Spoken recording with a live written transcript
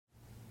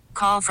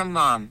Call from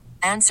mom.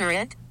 Answer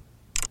it.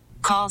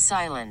 Call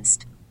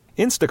silenced.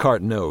 Instacart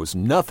knows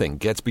nothing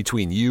gets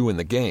between you and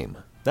the game.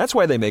 That's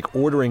why they make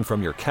ordering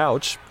from your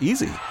couch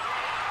easy.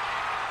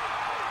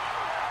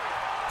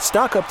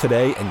 Stock up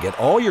today and get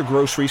all your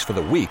groceries for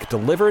the week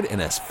delivered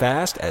in as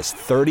fast as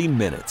 30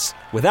 minutes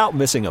without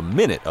missing a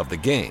minute of the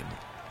game.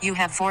 You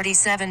have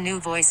 47 new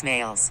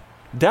voicemails.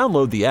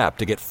 Download the app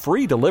to get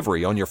free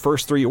delivery on your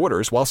first 3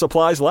 orders while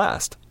supplies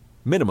last.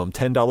 Minimum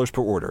 $10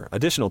 per order.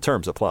 Additional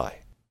terms apply.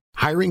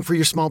 Hiring for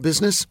your small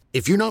business?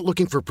 If you're not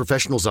looking for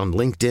professionals on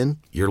LinkedIn,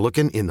 you're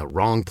looking in the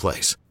wrong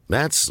place.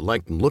 That's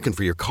like looking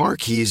for your car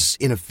keys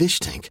in a fish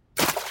tank.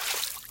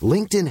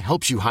 LinkedIn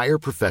helps you hire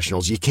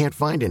professionals you can't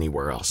find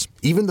anywhere else,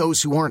 even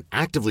those who aren't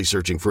actively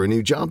searching for a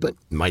new job but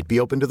might be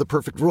open to the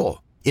perfect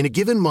role. In a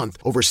given month,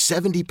 over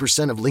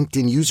 70% of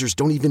LinkedIn users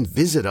don't even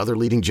visit other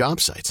leading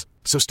job sites.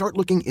 So start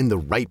looking in the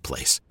right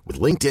place. With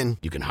LinkedIn,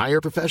 you can hire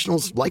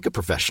professionals like a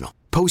professional.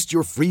 Post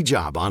your free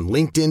job on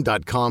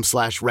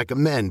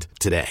linkedin.com/recommend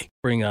today.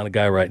 Bring on a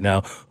guy right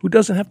now who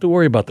doesn't have to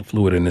worry about the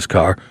fluid in his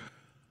car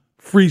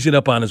freezing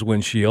up on his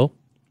windshield.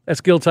 That's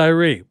Gil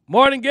Tyree.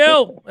 Morning,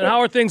 Gil. And how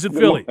are things in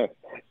Philly?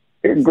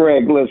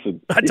 Greg,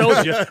 listen. I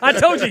told you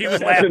he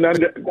was laughing.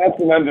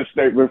 That's an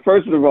understatement.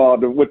 First of all,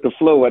 with the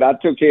fluid, I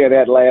took care of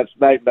that last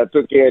night, and I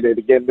took care of it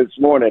again this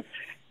morning.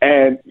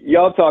 And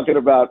y'all talking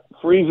about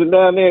freezing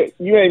down there?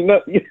 You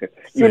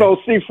don't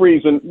see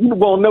freezing. You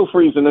won't know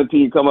freezing until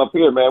you come up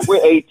here, man.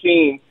 We're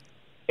 18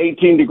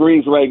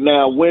 degrees right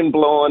now, wind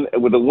blowing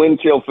with a wind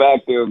chill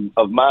factor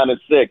of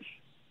 -6.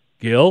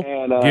 Gil,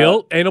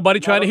 ain't nobody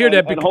trying to hear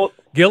that.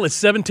 Gil, it's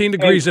 17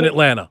 degrees in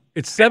Atlanta.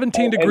 It's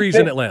 17 degrees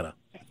in Atlanta.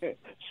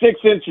 6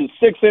 inches,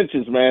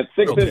 man.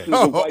 6 inches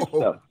of white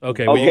stuff.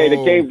 Okay,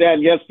 they came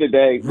down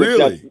yesterday.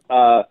 Really?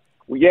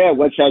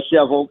 Which I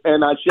shoveled,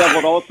 and I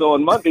shoveled also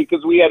on Monday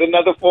because we had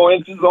another 4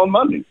 inches on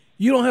Monday.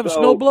 You don't have a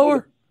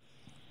snowblower?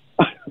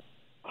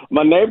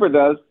 My neighbor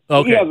does.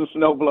 Okay. He has a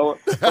snowblower.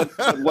 But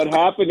what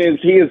happened is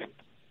his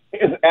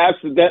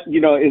accident. They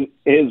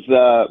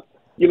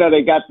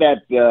got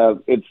that.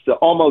 It's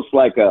almost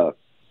like I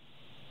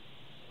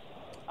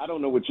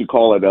don't know what you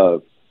call it,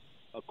 a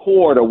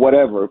cord or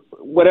whatever.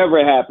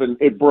 Whatever happened,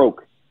 it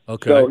broke.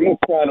 Okay. So he's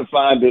trying to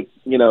find it,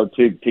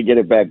 to get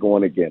it back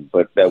going again.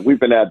 But we've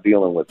been out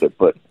dealing with it.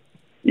 But,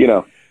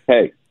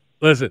 hey.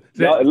 Listen.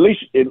 At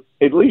least you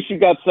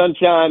got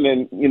sunshine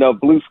and,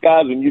 blue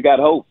skies, and you got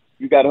hope.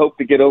 You got hope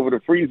to get over the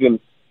freezing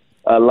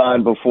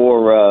line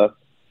before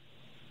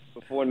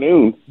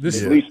noon. At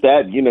least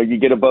that, you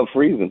get above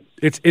freezing.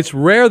 It's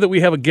rare that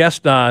we have a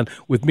guest on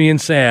with me and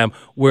Sam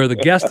where the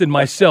guest and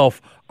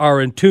myself are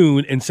in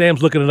tune, and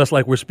Sam's looking at us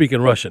like we're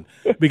speaking Russian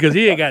because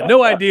he ain't got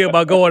no idea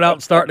about going out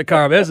and starting a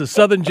car. There's a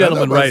Southern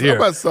gentleman right here. I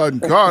know about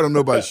starting a car. I don't know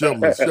about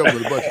shoveling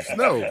a bunch of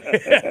snow.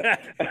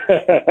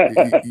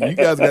 You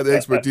guys got the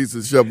expertise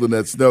in shoveling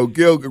that snow.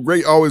 Gil,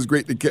 always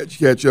great to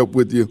catch up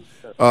with you.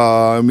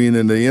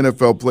 And the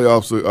NFL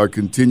playoffs are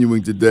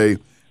continuing today,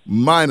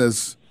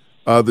 minus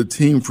the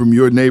team from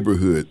your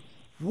neighborhood.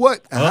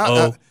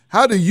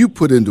 How do you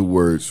put into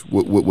words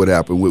what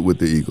happened with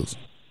the Eagles?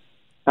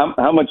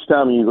 How much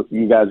time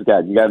you guys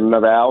got? You got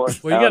another hour?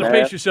 Well, you got to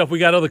pace yourself. We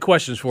got other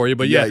questions for you,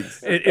 but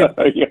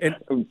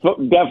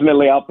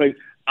definitely. I'll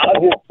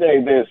just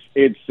say this: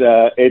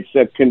 it's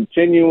a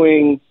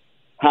continuing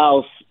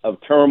house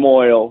of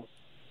turmoil,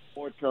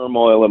 more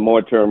turmoil, and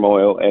more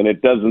turmoil, and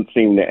it doesn't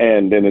seem to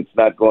end, and it's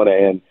not going to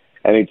end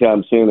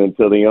anytime soon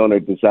until the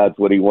owner decides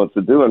what he wants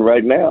to do. And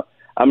right now,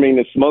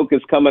 the smoke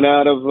is coming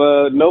out of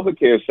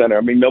NovaCare Center.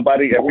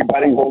 everybody's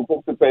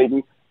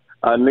anticipating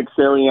Nick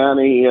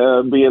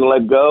Sirianni being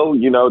let go.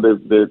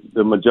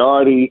 The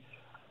majority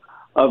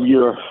of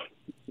your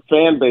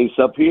fan base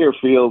up here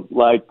feel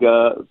like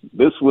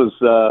this is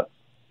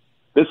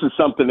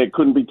something that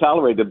couldn't be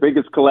tolerated. The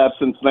biggest collapse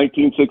since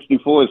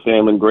 1964,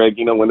 Sam and Greg.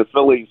 When the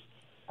Phillies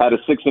had a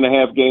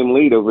 6.5 game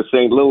lead over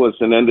St. Louis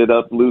and ended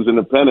up losing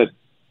the pennant,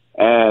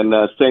 and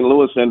St.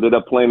 Louis ended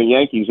up playing the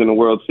Yankees in the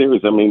World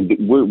Series.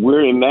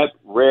 We're in that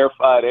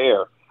rarefied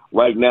air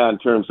right now in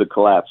terms of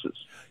collapses.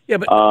 Yeah,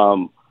 but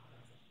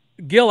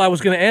Gil, I was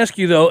going to ask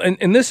you, though,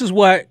 and this is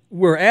why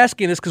we're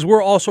asking this, because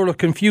we're all sort of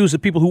confused, the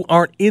people who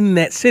aren't in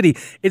that city.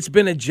 It's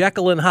been a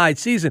Jekyll and Hyde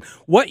season.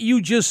 What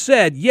you just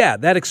said,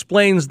 that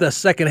explains the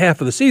second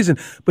half of the season,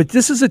 but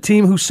this is a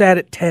team who sat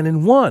at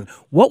 10-1.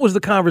 What was the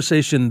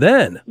conversation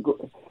then?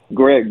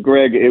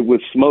 Greg, it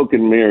was smoke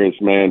and mirrors,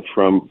 man,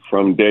 from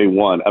day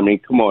one.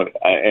 Come on.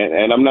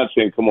 And I'm not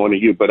saying come on to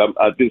you, but I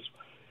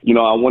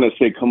want to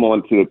say come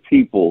on to the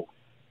people.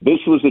 This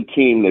was a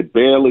team that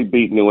barely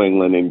beat New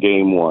England in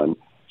game one.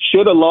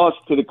 Should have lost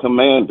to the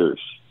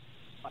Commanders.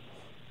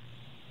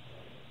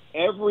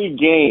 Every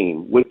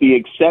game, with the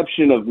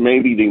exception of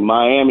maybe the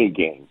Miami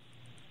game,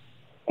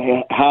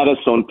 had us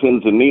on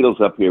pins and needles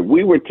up here.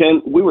 We were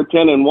 10-1.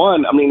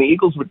 The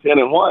Eagles were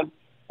 10-1,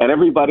 and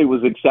everybody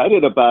was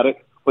excited about it,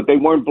 but they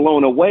weren't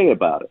blown away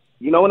about it.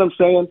 You know what I'm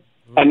saying?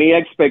 Mm-hmm. And the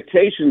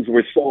expectations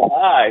were so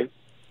high,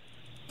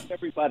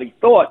 everybody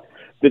thought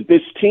that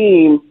this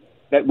team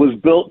that was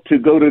built to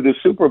go to the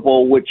Super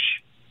Bowl, which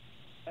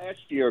last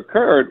year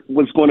occurred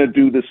was going to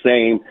do the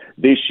same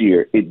this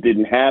year. It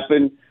didn't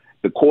happen.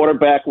 The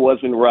quarterback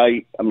wasn't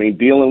right. I mean,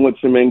 dealing with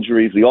some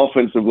injuries. The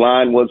offensive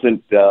line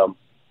wasn't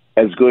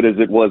as good as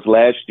it was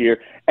last year.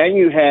 And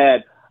you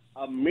had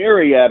a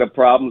myriad of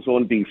problems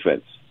on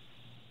defense.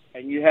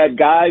 And you had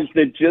guys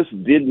that just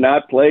did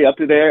not play up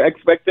to their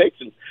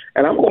expectations.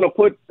 And I'm going to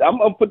put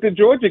the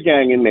Georgia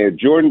gang in there.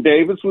 Jordan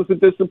Davis was a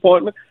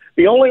disappointment.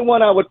 The only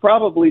one I would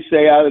probably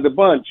say out of the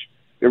bunch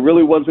that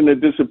really wasn't a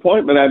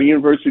disappointment out of the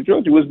University of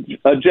Georgia was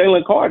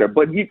Jalen Carter.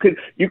 But you could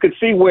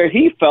see where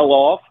he fell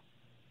off.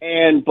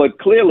 But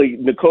clearly,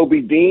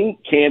 Nakobe Dean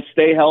can't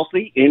stay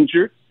healthy,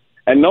 injured,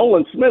 and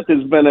Nolan Smith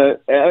has been a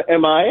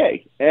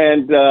MIA.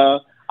 And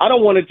I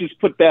don't want to just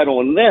put that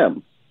on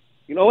them.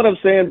 You know what I'm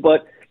saying?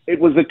 But it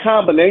was a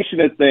combination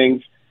of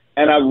things,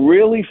 and I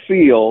really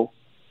feel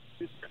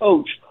this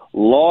coach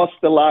lost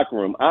the locker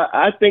room.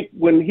 I think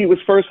when he was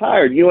first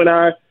hired, you and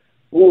I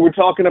were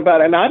talking about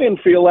it, and I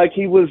didn't feel like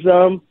he was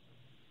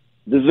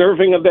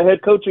deserving of the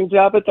head coaching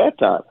job at that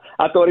time.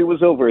 I thought he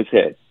was over his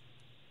head.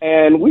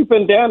 And we've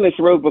been down this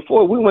road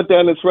before. We went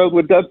down this road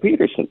with Doug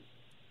Peterson.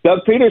 Doug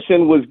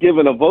Peterson was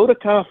given a vote of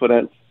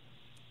confidence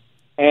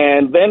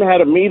and then had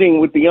a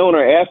meeting with the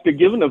owner after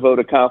giving a vote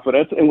of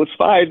confidence and was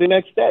fired the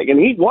next day. And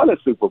he'd won a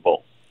Super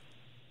Bowl.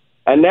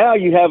 And now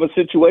you have a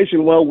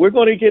situation, well, we're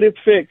going to get it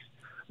fixed.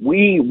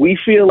 We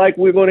feel like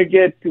we're going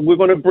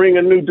to bring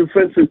a new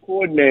defensive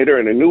coordinator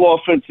and a new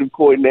offensive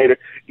coordinator,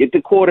 get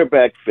the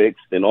quarterback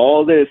fixed and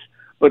all this.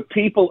 But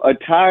people are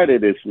tired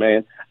of this,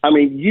 man. I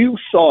mean, you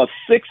saw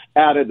 6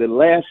 out of the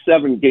last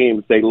 7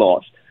 games they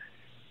lost.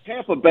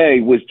 Tampa Bay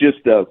was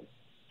just a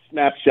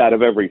snapshot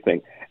of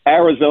everything.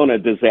 Arizona,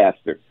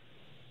 disaster.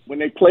 When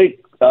they played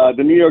the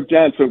New York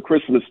Giants on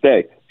Christmas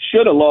Day,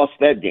 should have lost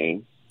that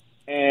game,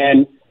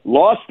 and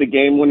lost the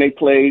game when they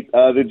played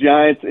the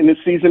Giants in the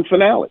season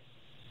finale.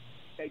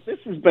 Okay, this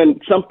has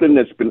been something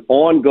that's been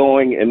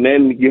ongoing, and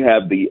then you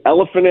have the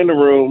elephant in the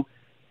room,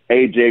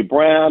 A.J.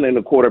 Brown and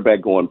the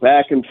quarterback going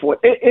back and forth.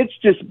 It's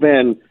just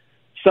been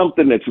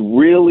something that's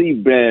really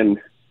been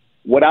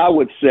what I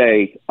would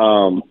say,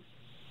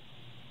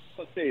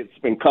 let's say it's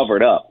been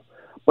covered up.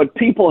 But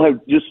people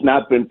have just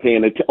not been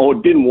paying attention or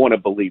didn't want to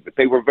believe it.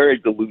 They were very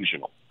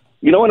delusional.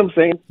 You know what I'm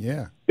saying?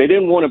 Yeah. They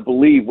didn't want to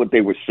believe what they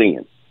were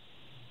seeing.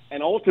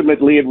 And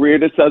ultimately it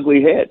reared its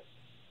ugly head.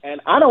 And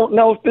I don't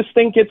know if this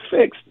thing gets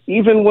fixed,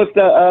 even with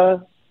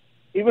a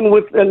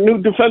new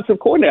defensive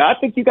coordinator. I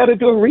think you got to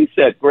do a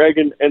reset, Greg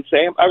and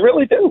Sam. I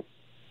really do.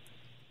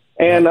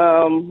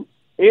 And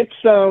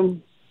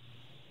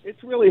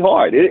it's really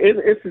hard.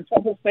 It's the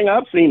toughest thing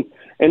I've seen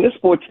in this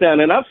sports town,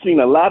 and I've seen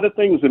a lot of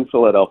things in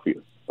Philadelphia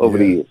over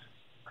the years.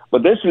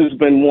 But this has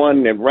been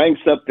one that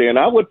ranks up there. And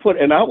I was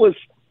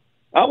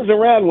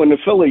around when the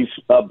Phillies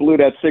blew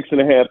that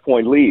 6.5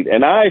 point lead,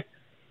 and I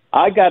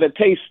got a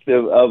taste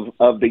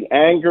of the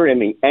anger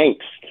and the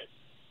angst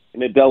in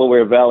the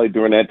Delaware Valley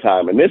during that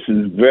time, and this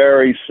is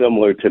very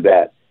similar to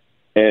that.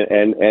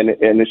 And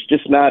it's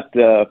just not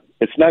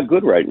it's not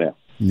good right now.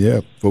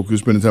 Yeah, folks, we're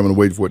spending time on the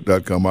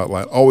waitforit.com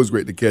hotline. Always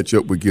great to catch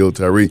up with Gil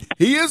Tyree.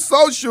 He is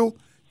social.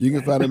 You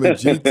can find him at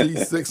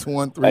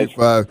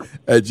GT6135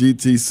 at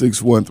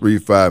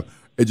GT6135.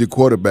 At your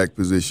quarterback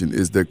position,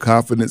 is there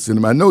confidence in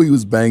him? I know he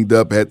was banged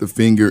up, had the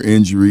finger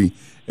injury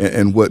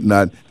and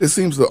whatnot. It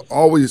seems to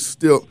always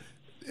still,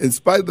 in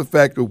spite of the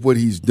fact of what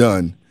he's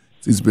done,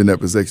 he's been that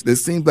position, it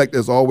seems like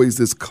there's always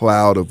this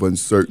cloud of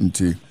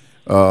uncertainty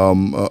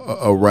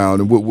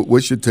around. And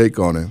what's your take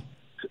on him?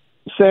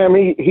 Sam,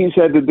 he's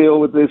had to deal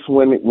with this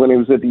when he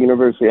was at the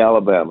University of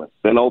Alabama,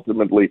 then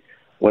ultimately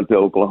went to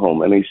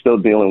Oklahoma, and he's still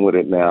dealing with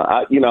it now.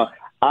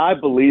 I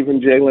believe in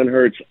Jalen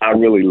Hurts. I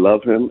really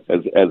love him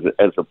as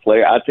a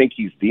player. I think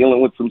he's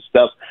dealing with some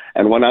stuff,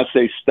 and when I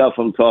say stuff,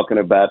 I'm talking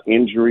about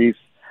injuries.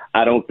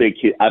 I don't think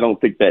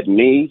that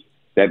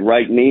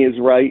right knee is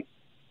right.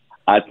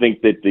 I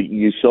think that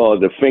you saw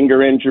the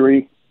finger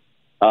injury,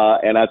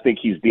 and I think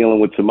he's dealing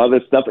with some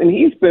other stuff. And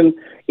he's been,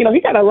 he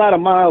got a lot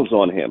of miles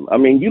on him. I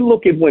mean, you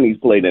look at when he's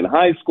played in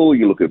high school,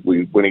 you look at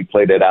when he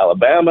played at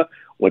Alabama,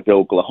 went to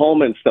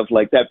Oklahoma and stuff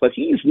like that. But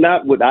he's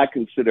not what I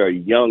consider a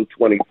young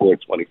 24,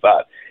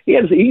 25.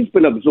 He's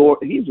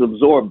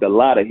absorbed a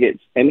lot of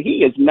hits, and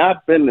he has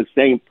not been the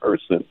same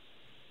person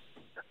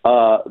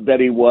that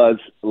he was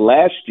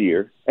last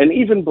year. And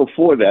even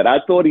before that, I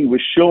thought he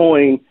was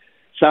showing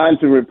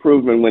signs of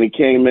improvement when he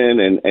came in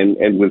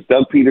and was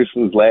Doug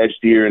Peterson's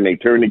last year, and they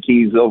turned the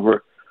keys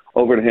over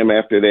to him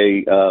after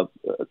they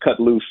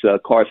cut loose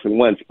Carson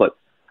Wentz. But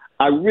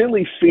I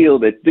really feel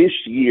that this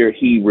year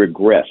he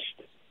regressed.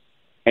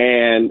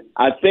 And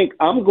I think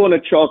I'm going to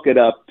chalk it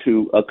up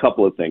to a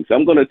couple of things.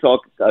 I'm going to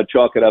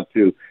chalk it up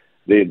to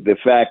the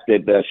fact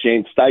that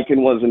Shane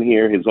Steichen wasn't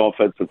here, his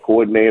offensive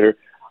coordinator.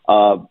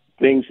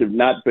 Things have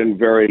not been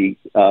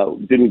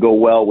didn't go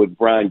well with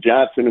Brian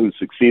Johnson, who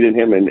succeeded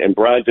him. And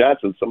Brian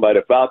Johnson, somebody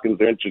the Falcons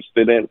are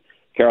interested in.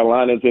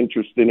 Carolina's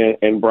interested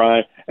in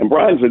Brian. And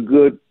Brian's a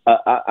good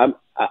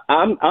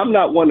I'm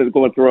not one that's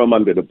going to throw him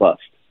under the bus.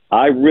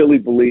 I really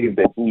believe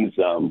that he's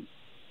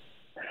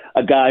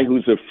a guy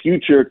who's a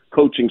future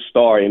coaching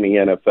star in the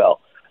NFL.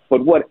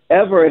 But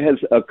whatever has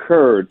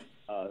occurred,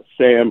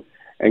 Sam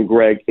and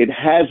Greg, it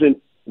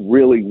hasn't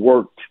really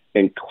worked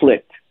and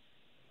clicked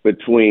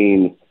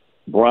between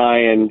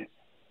Brian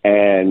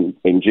and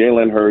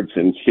Jalen Hurts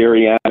and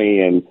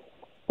Sirianni and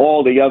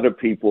all the other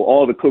people,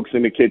 all the cooks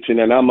in the kitchen,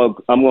 and I'm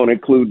going to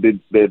include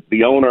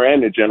the owner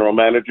and the general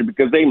manager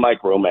because they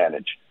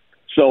micromanage.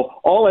 So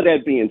all of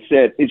that being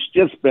said, it's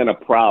just been a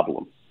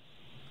problem.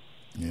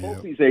 Yeah.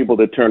 Hope he's able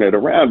to turn it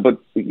around, but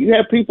you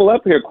have people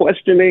up here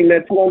questioning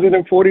that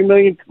 $240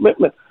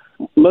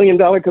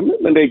 million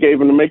commitment they gave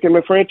him to make him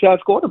a franchise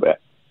quarterback.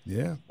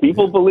 Yeah,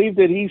 people believe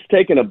that he's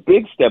taken a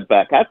big step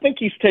back. I think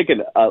he's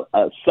taken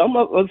some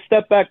of a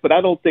step back, but I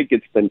don't think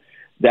it's been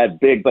that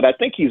big. But I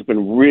think he's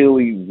been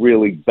really,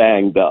 really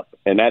banged up,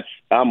 and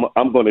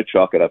I'm going to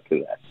chalk it up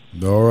to that.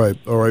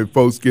 All right,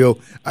 folks, Gil.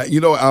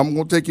 I'm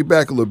going to take you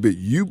back a little bit.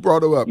 You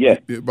brought it up. Yeah.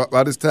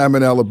 By this time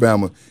in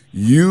Alabama,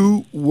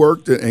 you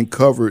worked and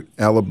covered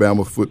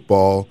Alabama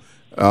football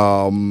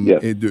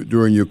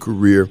during your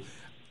career.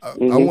 I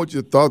want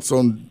your thoughts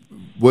on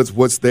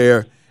what's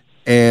there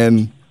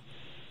and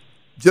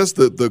just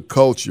the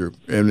culture,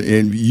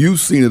 and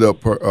you've seen it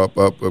up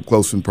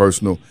close and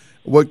personal.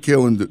 What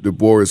Kalen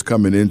DeBoer is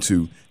coming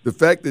into, the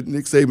fact that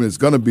Nick Saban is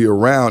going to be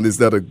around, is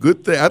that a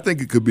good thing? I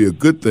think it could be a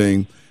good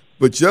thing,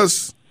 but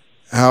just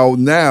how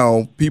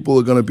now people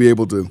are going to be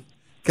able to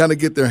kind of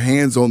get their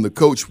hands on the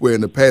coach, where in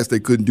the past they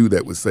couldn't do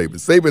that with Saban.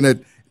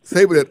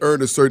 Saban had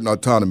earned a certain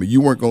autonomy. You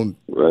weren't going to.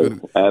 Right.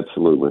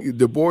 Absolutely.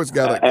 DeBoer's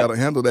got to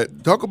handle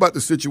that. Talk about the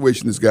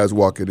situation this guy's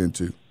walking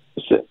into.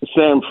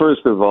 Sam,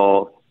 first of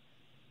all,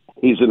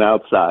 he's an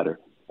outsider,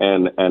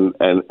 and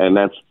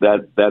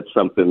that's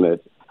something that,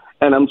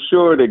 and I'm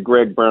sure that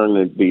Greg Byrne,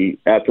 the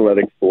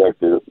athletic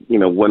director,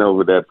 went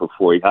over that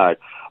before he hired.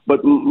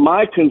 But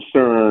my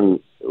concern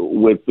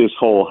with this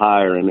whole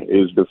hiring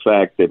is the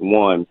fact that,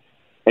 one,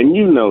 and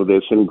you know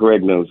this, and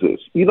Greg knows this,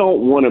 you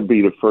don't want to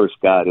be the first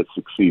guy that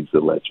succeeds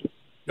the legend.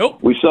 Nope.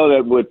 We saw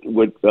that with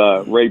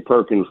Ray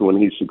Perkins when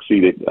he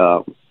succeeded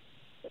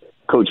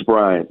Coach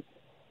Bryant.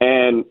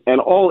 And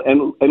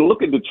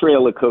look at the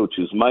trail of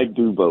coaches: Mike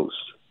Dubose,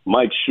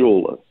 Mike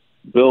Shula,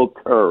 Bill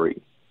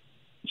Curry,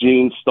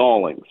 Gene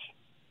Stallings,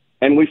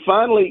 and we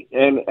finally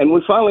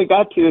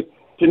got to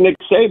Nick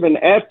Saban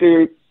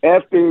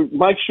after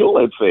Mike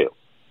Shula had failed.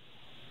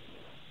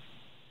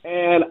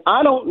 And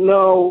I don't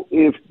know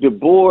if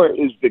DeBoer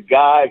is the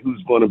guy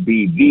who's going to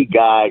be the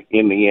guy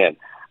in the end.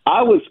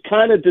 I was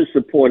kind of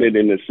disappointed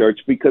in the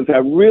search because I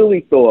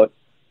really thought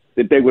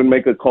that they would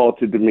make a call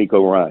to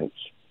DeMeco Ryans,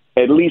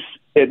 at least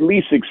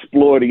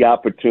explore the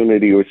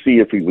opportunity or see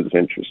if he was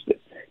interested.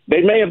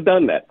 They may have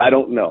done that. I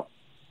don't know.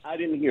 I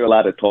didn't hear a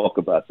lot of talk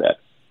about that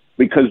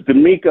because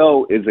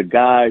DeMeco is a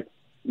guy.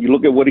 You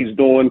look at what he's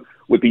doing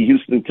with the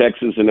Houston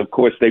Texans, and of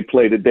course they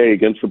play today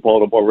against the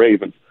Baltimore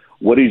Ravens.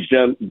 What he's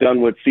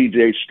done with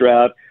C.J.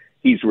 Stroud,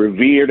 he's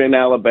revered in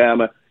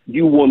Alabama.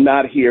 You will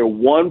not hear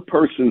one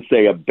person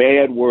say a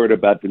bad word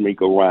about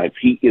DeMeco Ryans.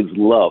 He is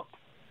loved.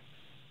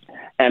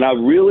 And I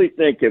really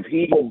think if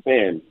he had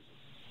been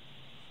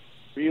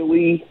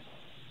really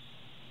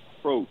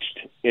approached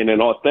in an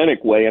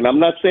authentic way, and I'm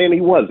not saying he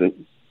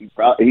wasn't,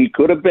 he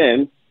could have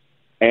been,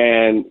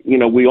 and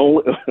we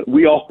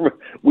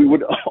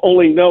would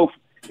only know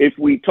if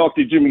we talked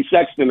to Jimmy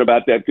Sexton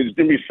about that, because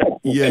Jimmy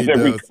Sexton has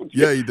every coaching,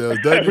 he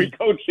does. Every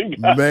coaching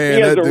guy. Man,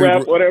 he has a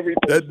rap on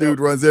everything. That dude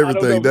runs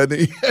everything, doesn't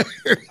he?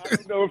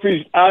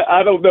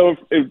 I don't know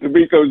if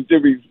DeMeco's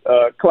Jimmy's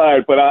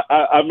client, but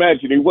I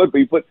imagine he would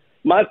be. But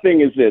my thing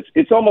is this: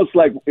 it's almost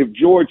like if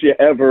Georgia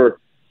ever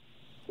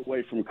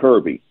away from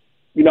Kirby.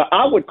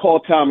 I would call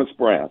Thomas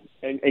Brown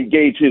and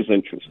gauge his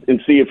interest and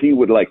see if he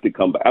would like to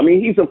come back. I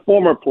mean, he's a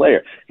former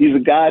player. He's a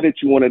guy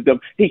that you want to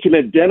 – he can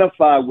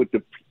identify with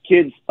the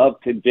kids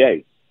of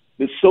today,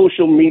 the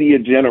social media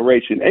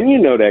generation. And you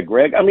know that,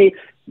 Greg. I mean,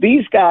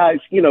 these guys,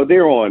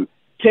 they're on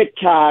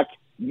TikTok,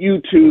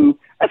 YouTube.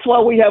 That's why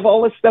we have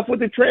all this stuff with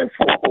the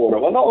transfer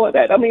portal and all of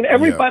that. I mean,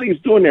 everybody's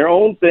doing their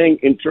own thing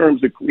in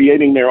terms of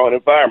creating their own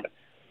environment.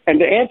 And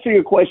to answer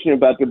your question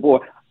about DeBoer,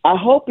 I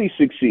hope he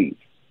succeeds.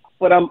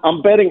 But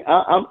I'm betting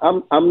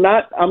I'm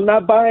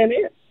not buying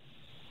in.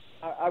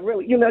 I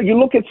really, you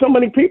look at so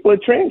many people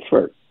at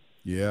transfer.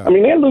 Yeah. I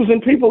mean, they're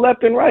losing people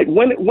left and right.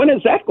 When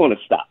is that going to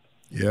stop?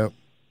 Yep.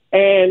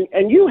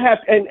 And you have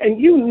and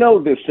you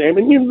know this, Sam,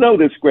 and you know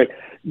this, Greg.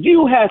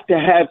 You have to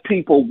have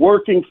people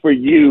working for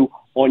you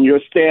on your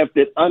staff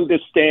that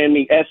understand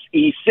the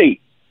SEC,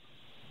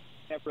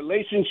 have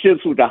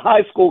relationships with the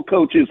high school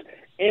coaches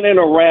in and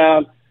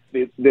around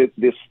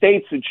the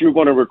states that you're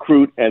going to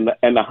recruit and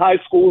the high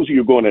schools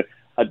you're going to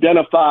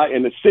identify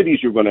and the cities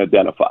you're going to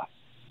identify.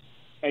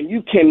 And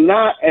you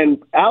cannot, and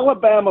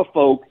Alabama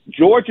folk,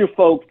 Georgia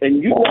folk,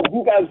 and you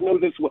guys know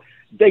this,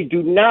 they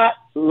do not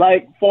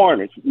like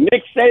foreigners.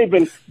 Nick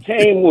Saban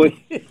came with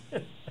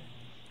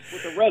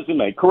a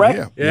resume,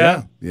 correct?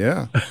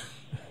 Yeah.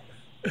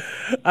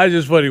 I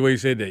just funny when you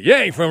said that. You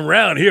ain't from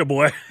around here,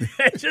 boy.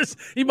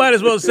 You might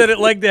as well have said it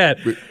like that.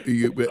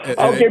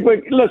 Okay, but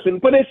listen,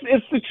 but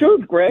it's the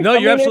truth, Greg. No,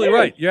 you're absolutely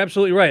right. You're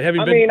absolutely right.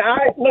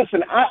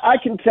 I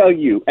can tell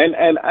you, and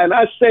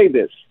I say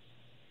this,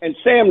 and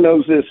Sam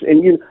knows this,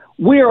 and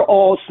we are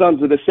all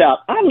sons of the South.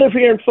 I live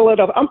here in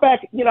Philadelphia. I'm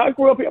back, I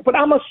grew up here, but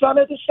I'm a son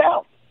of the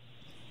South.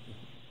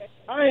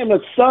 I am a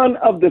son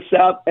of the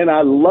South, and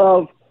I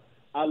love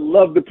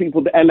the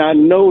people, and I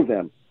know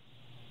them.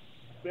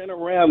 Been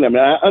around them,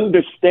 and I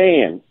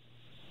understand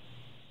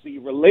the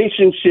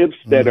relationships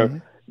that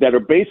are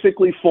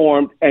basically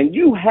formed, and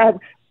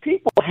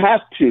people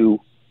have to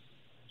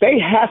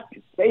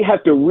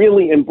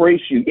really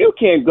embrace you. You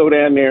can't go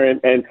down there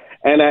and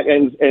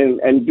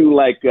do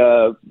like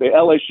the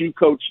LSU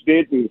coach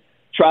did and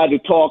try to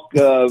talk.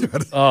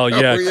 Oh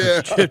yeah.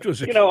 You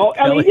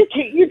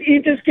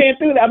just can't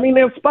do that. I mean,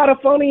 they'll spot a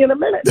phony in a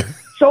minute.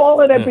 So all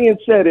of that being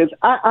said is,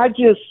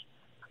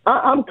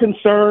 I'm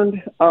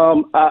concerned.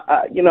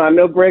 I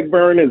know Greg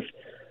Byrne is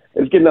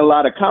getting a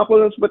lot of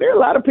compliments, but there are a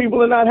lot of people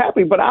that are not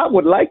happy. But I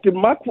would like to.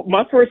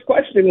 My first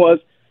question was,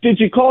 did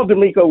you call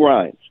D'Amico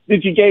Ryans?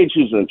 Did you gauge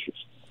his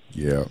interest?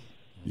 Yeah.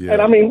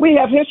 And I mean, we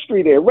have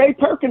history there. Ray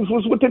Perkins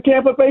was with the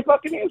Tampa Bay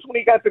Buccaneers when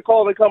he got the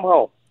call to come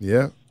home.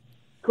 Yeah.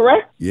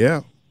 Correct?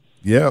 Yeah.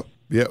 But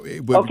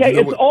okay,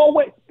 it's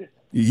always.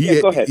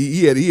 Go ahead.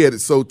 He had it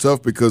so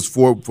tough because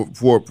 4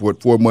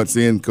 months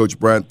in, Coach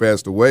Bryant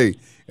passed away,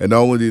 and not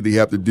only did he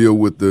have to deal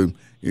with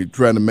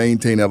trying to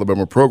maintain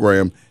Alabama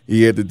program,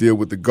 he had to deal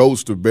with the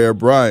ghost of Bear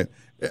Bryant.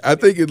 I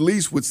think at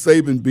least with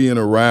Saban being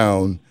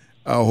around,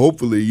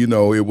 hopefully,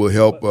 it will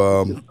help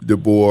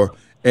DeBoer.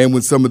 And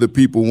when some of the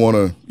people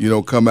want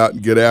to, come out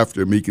and get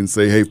after him, he can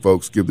say, "Hey,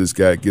 folks, give this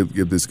guy a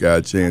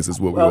chance." That's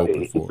what we're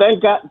hoping for.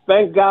 Thank God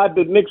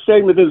that Nick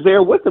Saban is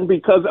there with him,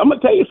 because I'm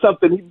gonna tell you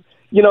something.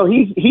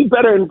 He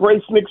better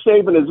embrace Nick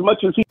Saban as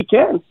much as he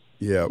can.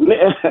 Yeah.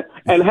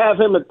 And have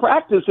him at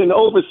practice and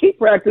oversee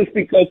practice,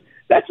 because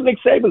that's Nick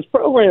Saban's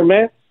program,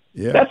 man.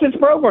 Yeah. That's his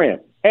program,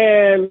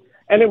 and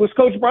it was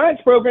Coach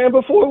Bryant's program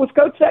before it was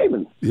Coach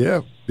Saban's.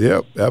 Yeah,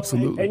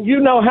 absolutely. And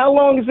how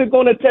long is it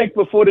going to take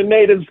before the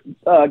natives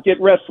get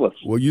restless?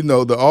 Well,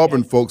 the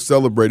Auburn folks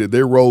celebrated.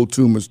 They rolled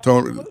Toomer's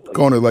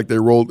corner like they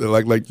rolled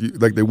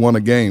like they won a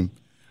game.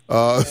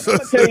 I'm gonna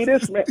tell you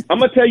this, man.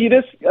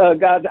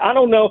 Guys. I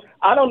don't know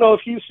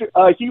if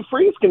Hugh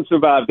Freeze can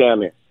survive down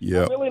there.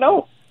 Yeah, I really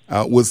don't.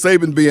 Well,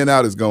 Saban being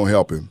out is going to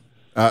help him.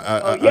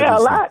 A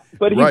lot.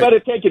 But he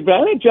better take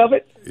advantage of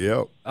it.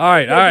 Yep. All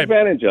right.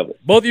 Advantage of it.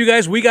 Both of you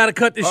guys, we got to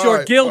cut this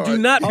short. Gil, do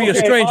not be a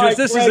stranger. Right,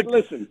 this Greg,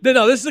 is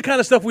this is the kind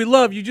of stuff we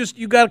love. You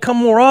got to come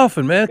more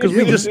often, man,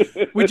 because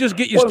we just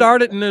get you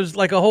started and there's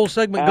like a whole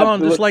segment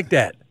gone just like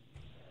that.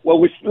 Well,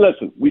 we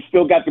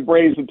still got the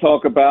Braves to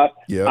talk about.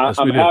 Yeah,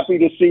 I'm happy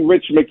to see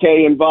Rich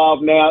McKay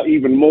involved now,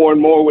 even more and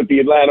more with the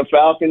Atlanta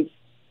Falcons.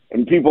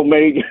 And people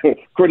may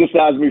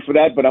criticize me for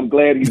that, but I'm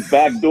glad he's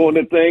back doing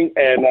the thing.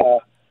 And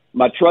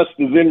my trust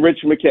is in Rich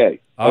McKay.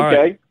 All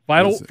okay.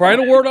 Right.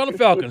 Final word on the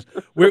Falcons.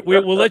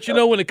 We'll let you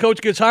know when the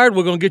coach gets hired.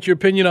 We're going to get your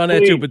opinion on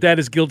that too. But that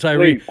is Gil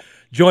Tyree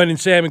joining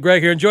Sam and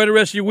Greg here. Enjoy the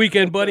rest of your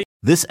weekend, buddy.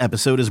 This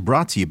episode is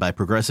brought to you by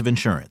Progressive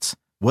Insurance.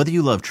 Whether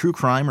you love true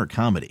crime or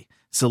comedy,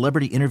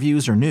 celebrity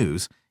interviews or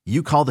news,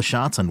 you call the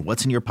shots on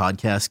what's in your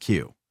podcast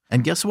queue.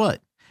 And guess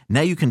what?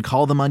 Now you can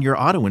call them on your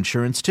auto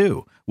insurance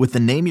too with the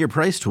Name Your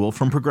Price tool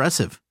from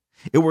Progressive.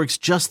 It works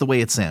just the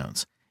way it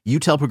sounds. You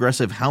tell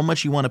Progressive how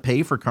much you want to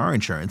pay for car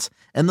insurance,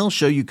 and they'll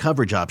show you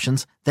coverage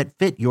options that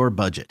fit your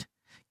budget.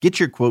 Get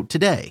your quote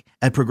today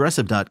at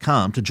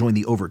Progressive.com to join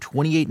the over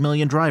 28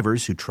 million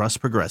drivers who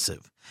trust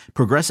Progressive.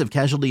 Progressive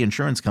Casualty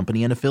Insurance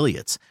Company and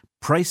Affiliates.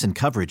 Price and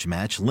coverage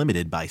match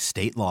limited by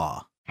state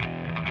law.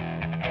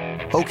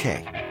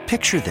 Okay,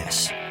 picture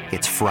this.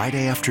 It's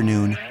Friday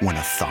afternoon when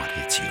a thought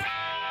hits you.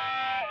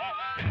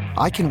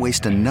 I can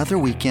waste another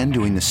weekend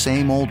doing the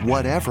same old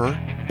whatever,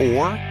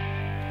 or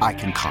I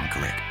can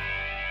conquer it.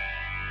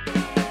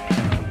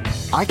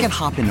 I can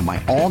hop into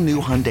my all-new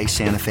Hyundai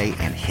Santa Fe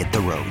and hit the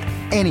road.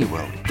 Any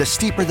road. The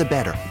steeper, the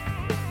better.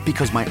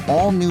 Because my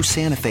all-new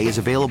Santa Fe is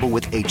available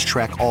with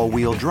H-Track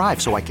all-wheel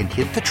drive, so I can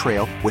hit the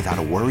trail without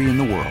a worry in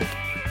the world.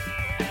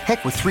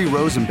 Heck, with 3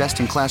 rows and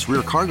best-in-class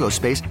rear cargo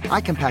space, I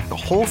can pack the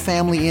whole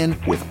family in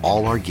with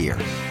all our gear.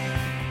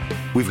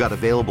 We've got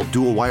available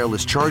dual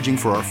wireless charging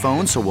for our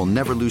phones, so we'll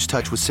never lose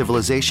touch with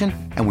civilization,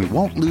 and we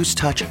won't lose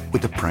touch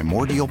with the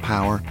primordial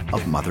power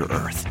of Mother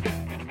Earth.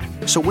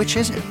 So which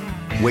is it?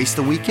 Waste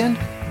the weekend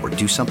or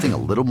do something a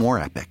little more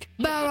epic?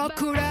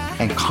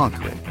 And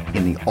conquer it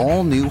in the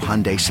all-new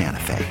Hyundai Santa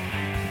Fe.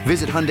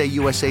 Visit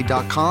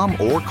HyundaiUSA.com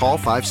or call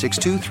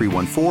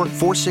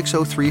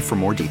 562-314-4603 for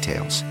more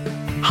details.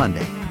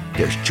 Hyundai,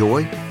 there's joy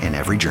in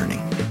every journey.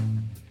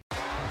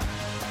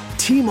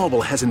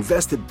 T-Mobile has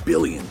invested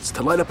billions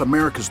to light up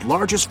America's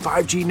largest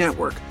 5G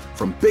network,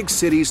 from big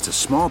cities to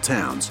small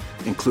towns,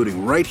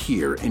 including right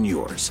here in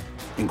yours.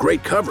 And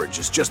great coverage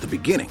is just the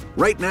beginning.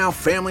 Right now,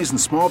 families and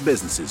small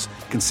businesses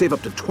can save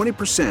up to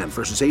 20%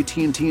 versus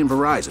AT&T and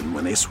Verizon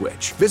when they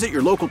switch. Visit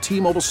your local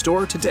T-Mobile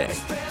store today.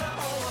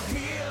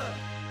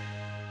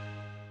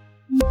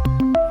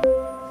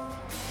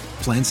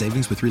 Plan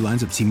savings with 3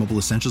 lines of T-Mobile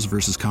Essentials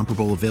versus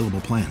comparable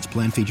available plans.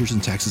 Plan features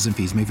and taxes and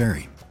fees may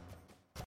vary.